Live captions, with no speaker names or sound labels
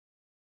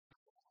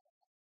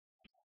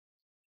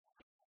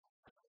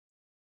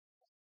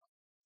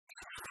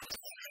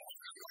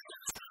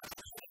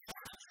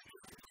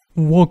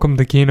Welcome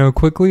to Kino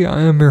Quickly.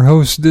 I am your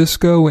host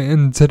Disco,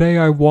 and today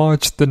I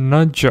watched The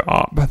Nut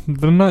Job.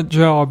 The Nut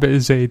Job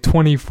is a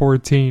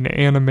 2014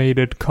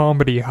 animated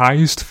comedy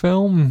heist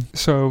film,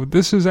 so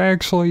this is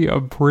actually a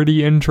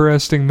pretty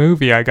interesting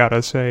movie, I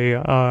gotta say.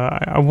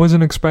 I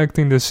wasn't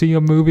expecting to see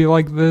a movie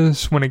like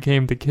this when it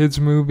came to kids'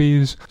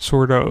 movies,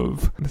 sort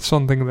of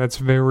something that's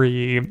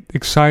very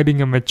exciting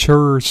and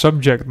mature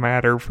subject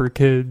matter for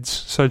kids,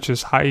 such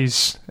as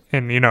heists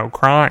and,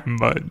 crime,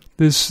 but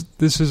this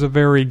is a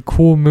very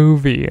cool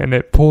movie, and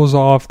it pulls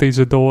off these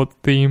adult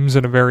themes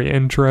in a very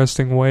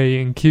interesting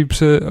way and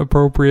keeps it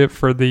appropriate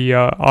for the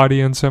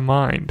audience in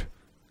mind.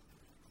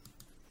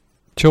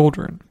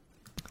 Children.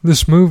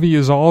 This movie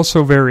is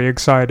also very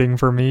exciting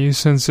for me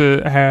since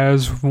it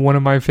has one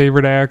of my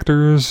favorite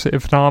actors,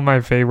 if not my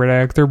favorite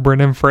actor,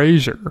 Brendan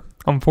Fraser.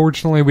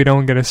 Unfortunately, we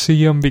don't get to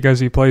see him because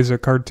he plays a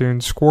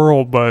cartoon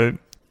squirrel, but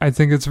I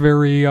think it's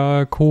very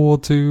cool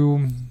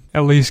to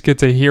at least get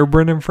to hear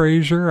Brendan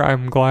Fraser.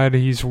 I'm glad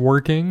he's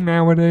working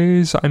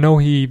nowadays. I know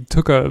he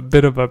took a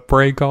bit of a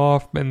break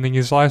off, and in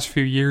these last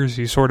few years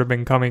he's sort of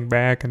been coming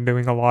back and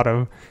doing a lot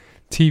of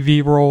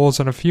TV roles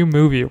and a few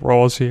movie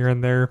roles here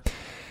and there.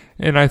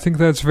 And I think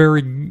that's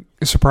very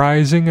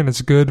surprising, and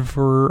it's good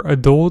for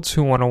adults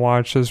who want to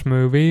watch this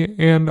movie.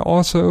 And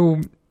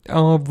also,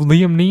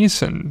 Liam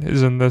Neeson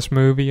is in this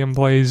movie and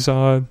plays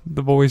the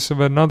voice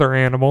of another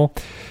animal.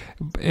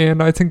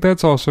 And I think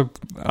that's also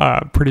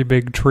a pretty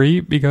big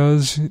treat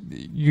because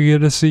you get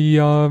to see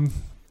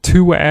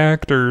two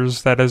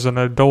actors that as an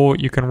adult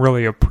you can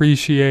really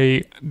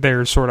appreciate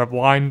their sort of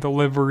line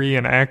delivery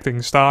and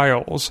acting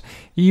styles.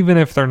 Even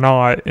if they're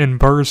not in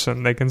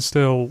person, they can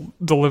still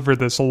deliver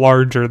this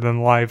larger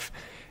than life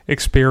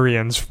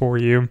experience for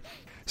you.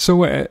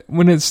 So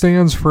when it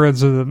stands for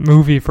as a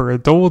movie for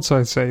adults,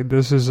 I say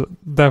this is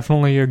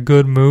definitely a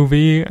good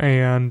movie,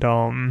 and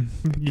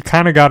you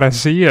kind of got to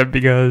see it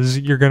because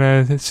you're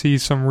going to see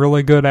some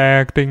really good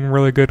acting,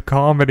 really good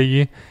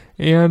comedy,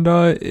 and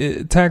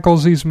it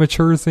tackles these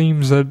mature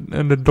themes that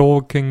an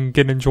adult can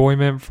get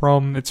enjoyment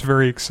from. It's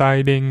very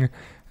exciting.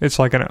 It's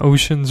like an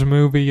Ocean's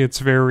movie. It's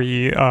very,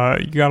 you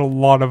got a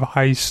lot of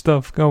heist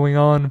stuff going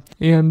on.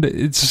 And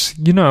it's,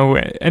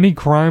 any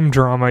crime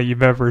drama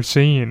you've ever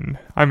seen.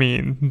 I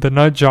mean, The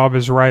Nut Job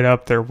is right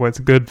up there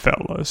with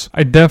Goodfellas.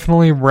 I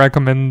definitely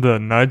recommend The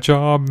Nut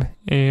Job.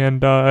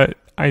 And,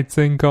 I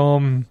think,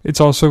 it's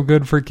also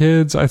good for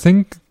kids. I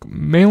think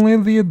mainly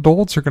the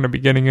adults are going to be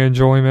getting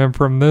enjoyment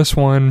from this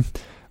one.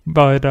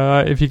 But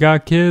if you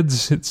got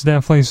kids, it's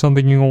definitely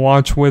something you can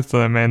watch with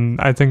them, and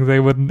I think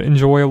they would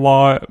enjoy a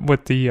lot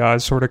with the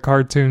sort of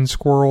cartoon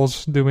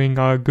squirrels doing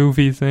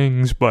goofy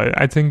things. But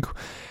I think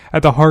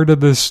at the heart of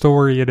this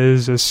story, it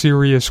is a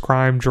serious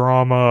crime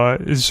drama,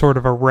 is sort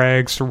of a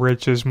rags to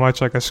riches,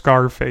 much like a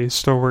Scarface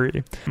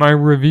story. My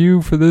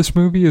review for this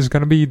movie is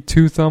going to be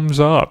 2 thumbs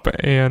up,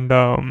 and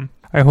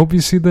I hope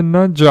you see The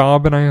Nut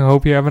Job, and I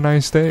hope you have a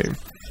nice day.